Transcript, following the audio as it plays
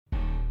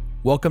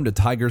Welcome to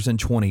Tigers in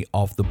 20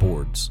 Off the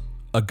Boards,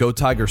 a Go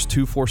Tigers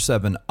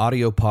 247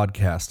 audio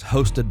podcast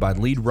hosted by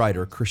lead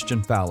writer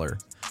Christian Fowler,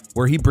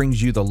 where he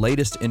brings you the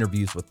latest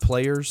interviews with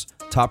players,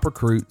 top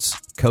recruits,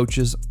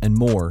 coaches, and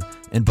more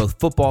in both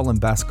football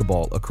and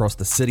basketball across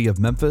the city of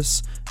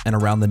Memphis and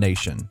around the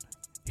nation.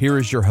 Here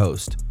is your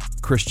host,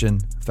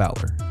 Christian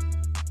Fowler.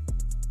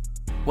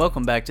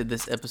 Welcome back to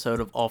this episode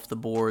of Off the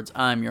Boards.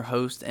 I'm your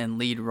host and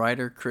lead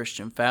writer,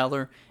 Christian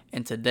Fowler,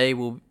 and today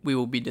we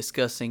will be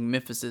discussing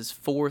Memphis's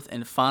fourth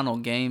and final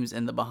games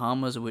in the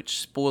Bahamas,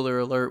 which, spoiler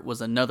alert, was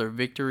another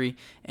victory.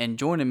 And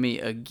joining me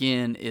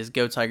again is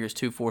Go Tigers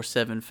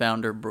 247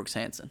 founder Brooks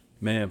Hanson.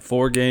 Man,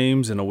 4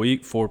 games in a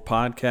week, 4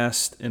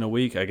 podcasts in a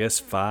week. I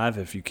guess 5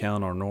 if you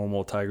count our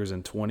normal Tigers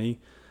in 20.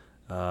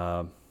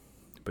 But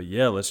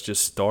yeah, let's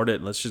just start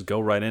it. Let's just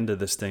go right into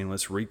this thing.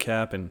 Let's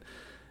recap and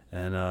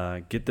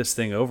get this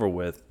thing over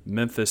with.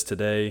 Memphis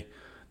today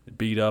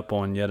beat up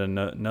on yet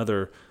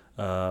another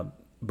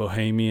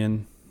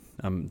Bohemian.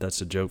 That's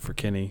a joke for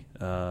Kenny.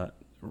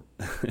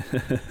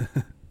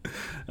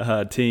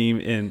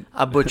 Team in.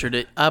 I butchered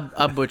it.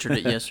 I butchered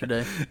it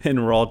yesterday. In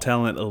Raw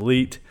Talent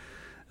Elite,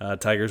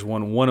 Tigers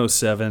won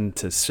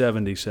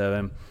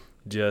 107-77.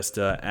 Just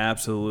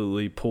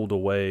absolutely pulled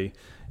away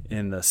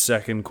in the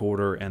second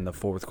quarter and the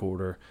fourth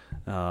quarter.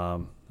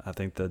 I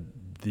think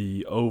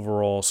the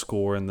overall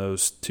score in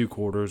those 2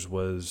 quarters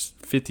was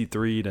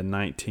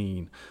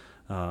 53-19.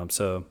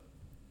 So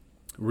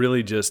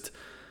really just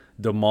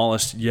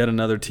demolished yet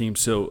another team.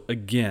 So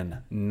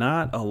again,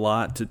 not a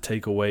lot to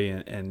take away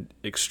and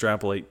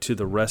extrapolate to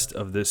the rest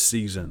of this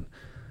season.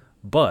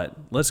 But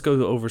let's go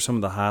over some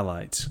of the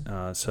highlights.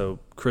 So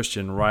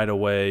Christian, right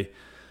away,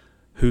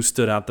 who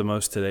stood out the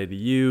most today to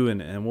you,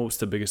 and what was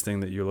the biggest thing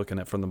that you're looking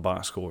at from the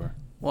box score?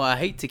 Well, I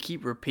hate to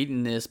keep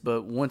repeating this,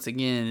 but once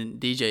again,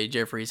 DJ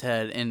Jeffries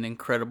had an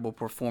incredible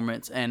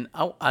performance, and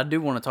I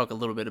do want to talk a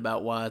little bit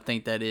about why I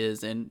think that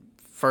is. And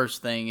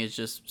first thing is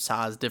just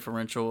size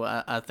differential.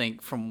 I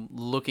think from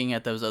looking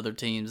at those other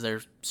teams,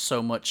 they're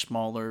so much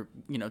smaller.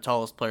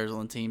 Tallest players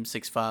on the team,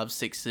 6'5",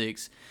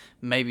 6'6",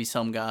 maybe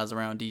some guys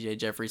around DJ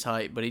Jeffries'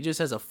 height, but he just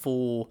has a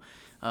full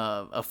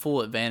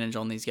advantage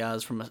on these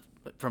guys from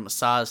a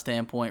size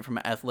standpoint, from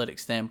an athletic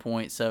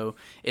standpoint. So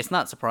it's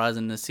not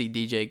surprising to see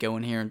DJ go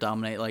in here and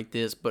dominate like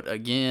this. But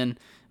again,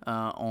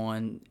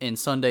 in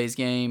Sunday's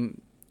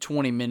game,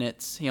 20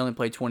 minutes. He only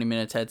played 20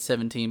 minutes, had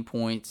 17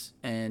 points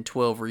and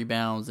 12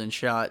 rebounds, and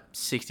shot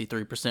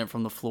 63%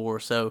 from the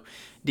floor. So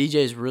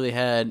DJ's really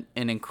had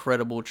an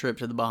incredible trip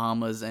to the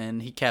Bahamas,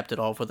 and he capped it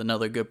off with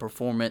another good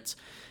performance.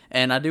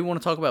 And I do want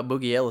to talk about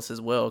Boogie Ellis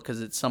as well,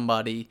 because it's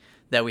somebody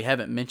that we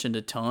haven't mentioned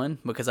a ton,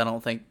 because I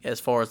don't think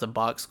as far as the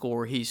box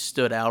score, he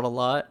stood out a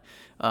lot.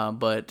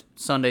 But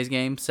Sunday's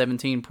game,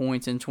 17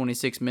 points in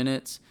 26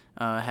 minutes,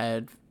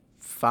 had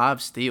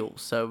 5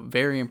 steals. So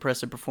very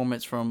impressive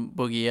performance from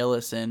Boogie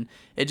Ellis, and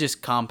it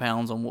just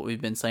compounds on what we've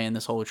been saying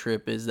this whole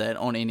trip, is that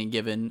on any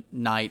given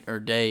night or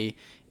day,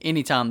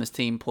 anytime this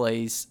team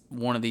plays,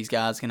 one of these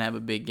guys can have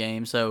a big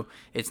game. So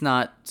it's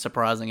not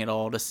surprising at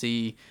all to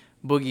see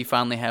Boogie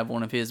finally have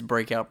one of his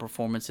breakout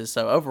performances.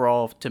 So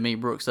overall, to me,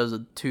 Brooks, those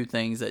are 2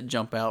 things that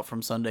jump out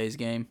from Sunday's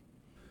game.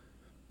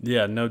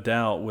 Yeah, no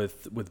doubt.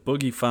 With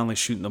Boogie finally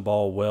shooting the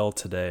ball well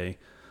today,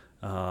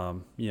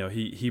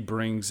 he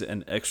brings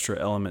an extra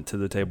element to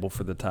the table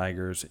for the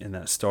Tigers in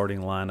that starting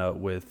lineup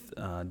with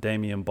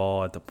Damian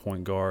Ball at the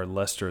point guard,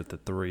 Lester at the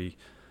 3.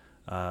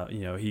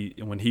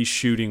 When he's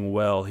shooting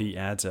well, he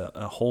adds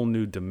a whole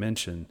new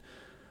dimension.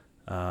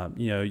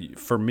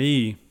 For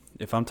me,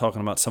 if I'm talking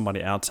about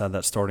somebody outside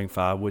that starting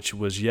 5, which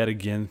was yet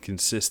again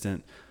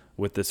consistent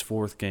with this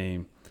 4th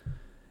game,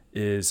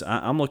 is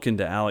I'm looking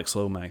to Alex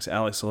Lomax.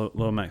 Alex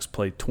Lomax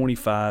played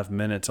 25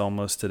 minutes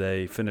almost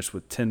today, finished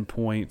with 10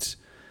 points,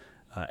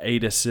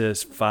 8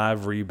 assists,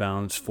 5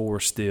 rebounds, 4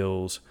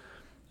 steals,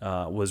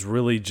 was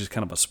really just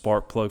kind of a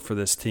spark plug for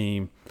this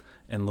team,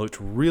 and looked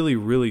really,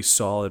 really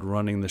solid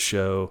running the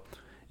show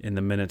in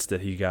the minutes that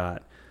he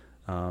got.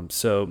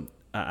 So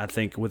I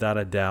think without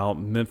a doubt,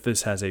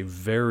 Memphis has a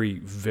very,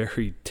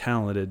 very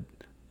talented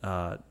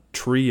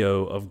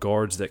trio of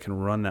guards that can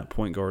run that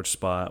point guard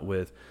spot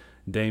with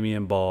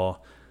Damian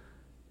Ball,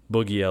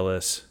 Boogie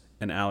Ellis,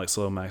 and Alex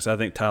Lomax. I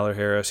think Tyler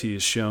Harris, he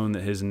has shown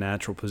that his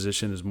natural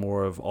position is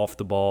more of off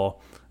the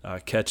ball,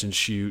 catch and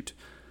shoot,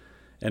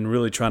 and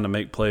really trying to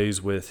make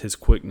plays with his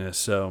quickness.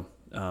 So,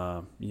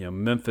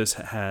 Memphis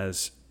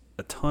has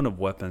a ton of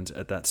weapons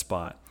at that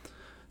spot.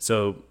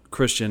 So,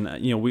 Christian,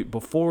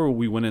 before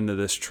we went into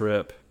this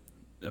trip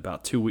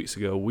about 2 weeks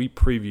ago, we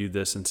previewed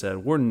this and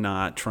said we're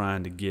not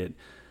trying to get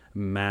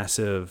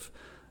massive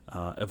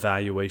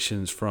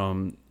evaluations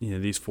from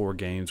these 4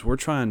 games. We're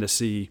trying to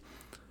see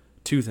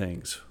 2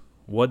 things.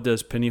 What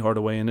does Penny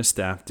Hardaway and his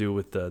staff do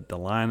with the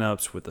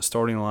lineups, with the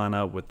starting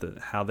lineup, with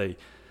how they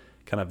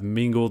kind of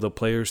mingle the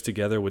players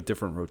together with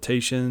different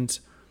rotations,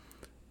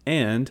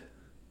 and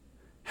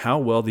how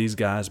well these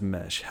guys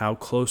mesh, how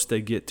close they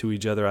get to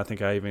each other. I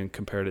think I even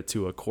compared it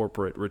to a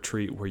corporate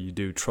retreat where you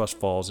do trust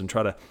falls and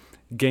try to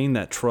gain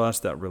that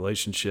trust, that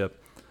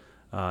relationship.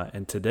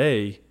 And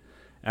today,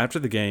 After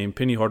the game,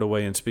 Penny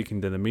Hardaway, in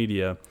speaking to the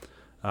media,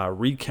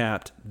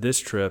 recapped this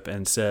trip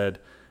and said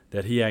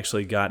that he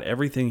actually got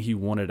everything he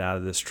wanted out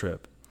of this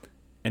trip.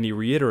 And he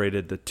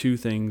reiterated the two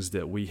things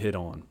that we hit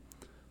on: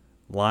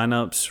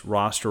 lineups,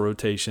 roster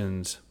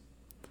rotations,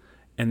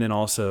 and then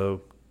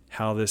also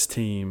how this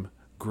team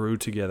grew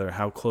together,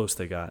 how close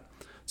they got.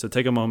 So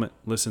take a moment,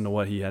 listen to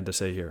what he had to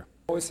say here.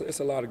 It's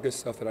a lot of good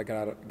stuff that I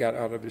got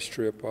out of this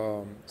trip.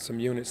 Some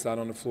units out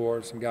on the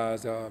floor, some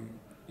guys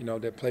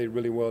that played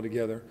really well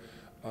together.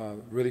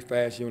 Really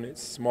fast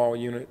units, small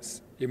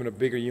units, even a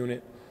bigger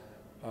unit.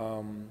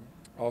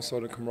 Also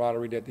the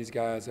camaraderie that these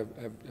guys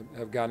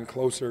have gotten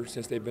closer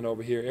since they've been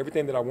over here.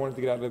 Everything that I wanted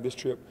to get out of this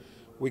trip,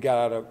 we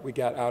got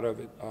out of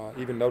it.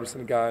 Even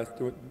noticing the guys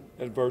through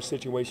adverse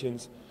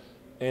situations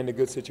and the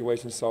good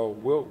situations. So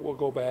we'll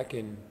go back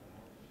and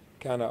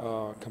kind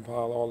of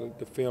compile all of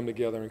the film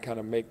together and kind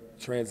of make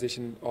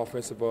transition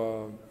offensive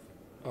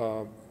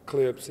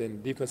clips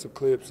and defensive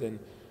clips, and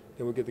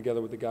then we'll get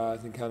together with the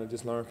guys and kind of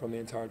just learn from the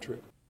entire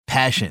trip.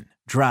 Passion,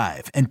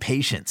 drive, and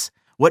patience.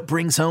 What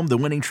brings home the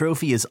winning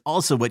trophy is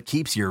also what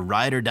keeps your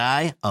ride or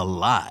die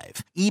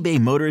alive. eBay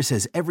Motors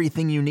has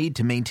everything you need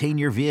to maintain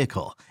your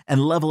vehicle and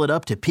level it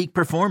up to peak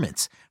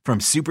performance, from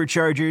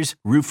superchargers,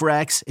 roof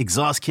racks,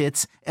 exhaust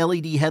kits,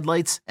 LED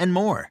headlights, and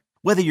more.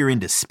 Whether you're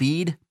into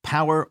speed,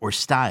 power, or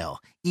style,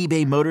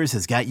 eBay Motors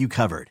has got you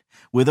covered.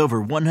 With over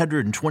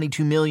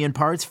 122 million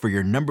parts for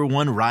your number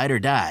one ride or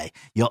die,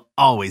 you'll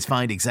always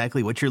find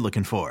exactly what you're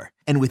looking for.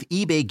 And with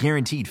eBay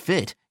Guaranteed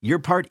Fit, your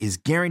part is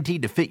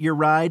guaranteed to fit your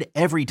ride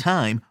every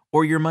time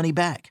or your money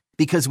back.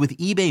 Because with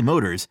eBay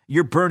Motors,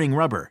 you're burning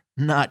rubber,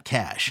 not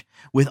cash.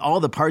 With all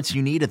the parts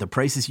you need at the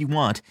prices you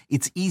want,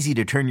 it's easy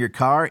to turn your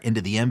car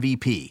into the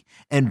MVP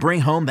and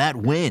bring home that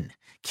win.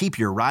 Keep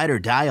your ride or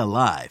die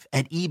alive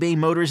at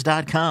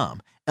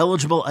ebaymotors.com.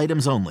 Eligible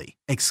items only.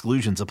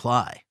 Exclusions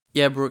apply.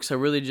 Yeah, Brooks, so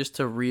really just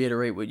to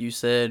reiterate what you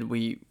said,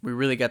 we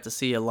really got to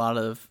see a lot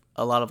of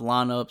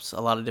lineups,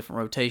 a lot of different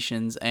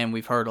rotations, and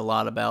we've heard a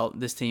lot about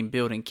this team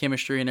building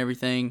chemistry and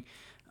everything.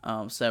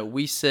 So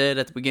we said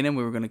at the beginning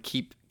we were going to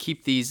keep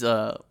these,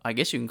 I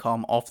guess you can call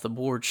them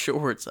off-the-board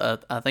shorts.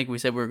 I think we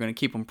said we were going to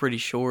keep them pretty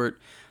short.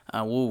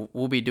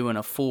 We'll be doing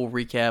a full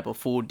recap, a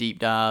full deep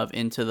dive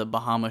into the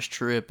Bahamas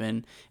trip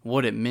and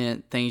what it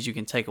meant, things you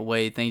can take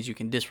away, things you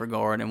can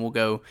disregard, and we'll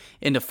go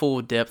into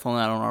full depth on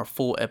that on our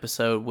full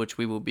episode, which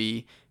we will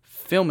be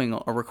filming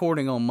or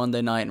recording on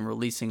Monday night and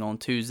releasing on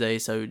Tuesday.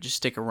 So just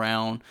stick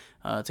around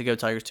to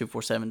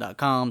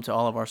GoTigers247.com, to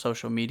all of our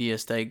social media.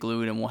 Stay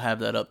glued, and we'll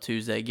have that up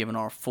Tuesday, giving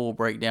our full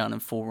breakdown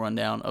and full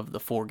rundown of the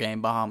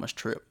 4-game Bahamas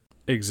trip.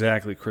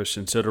 Exactly,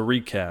 Christian. So to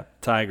recap,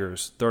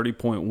 Tigers,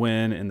 30-point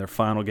win in their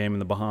final game in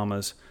the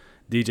Bahamas.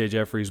 DJ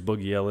Jeffries,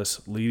 Boogie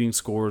Ellis, leading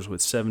scorers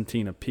with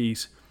 17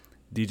 apiece.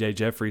 DJ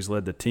Jeffries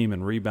led the team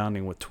in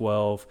rebounding with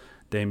 12.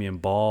 Damian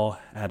Ball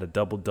had a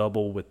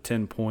double-double with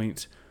 10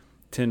 points,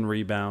 10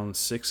 rebounds,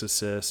 6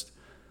 assists.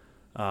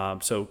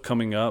 So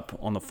coming up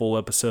on the full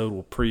episode,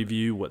 we'll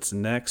preview what's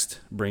next,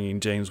 bringing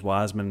James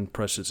Wiseman and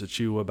Precious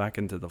Achiuwa back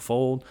into the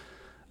fold.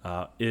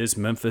 Is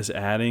Memphis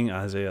adding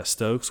Isaiah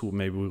Stokes? Well,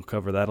 maybe we'll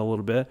cover that a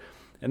little bit.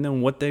 And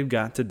then what they've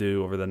got to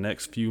do over the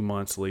next few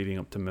months leading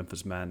up to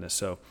Memphis Madness.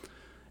 So,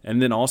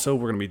 and then also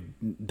we're going to be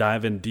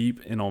diving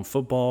deep in on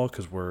football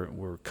because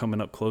we're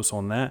coming up close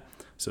on that.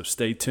 So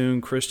stay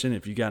tuned, Christian.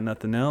 If you got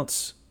nothing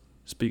else,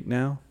 speak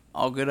now.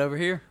 All good over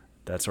here.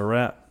 That's a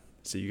wrap.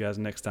 See you guys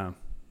next time.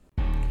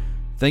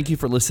 Thank you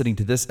for listening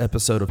to this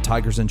episode of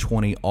Tigers in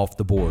 20 Off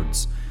the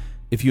Boards.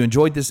 If you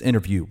enjoyed this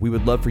interview, we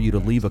would love for you to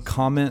leave a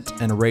comment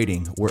and a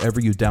rating wherever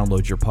you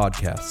download your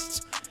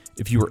podcasts.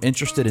 If you are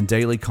interested in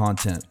daily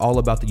content all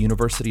about the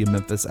University of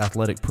Memphis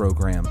athletic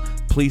program,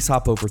 please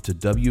hop over to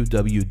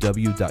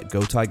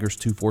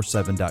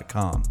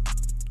www.gotigers247.com.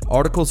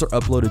 Articles are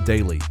uploaded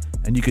daily,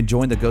 and you can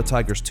join the Go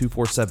Tigers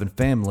 247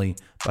 family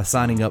by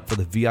signing up for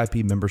the VIP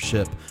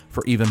membership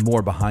for even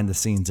more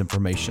behind-the-scenes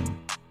information.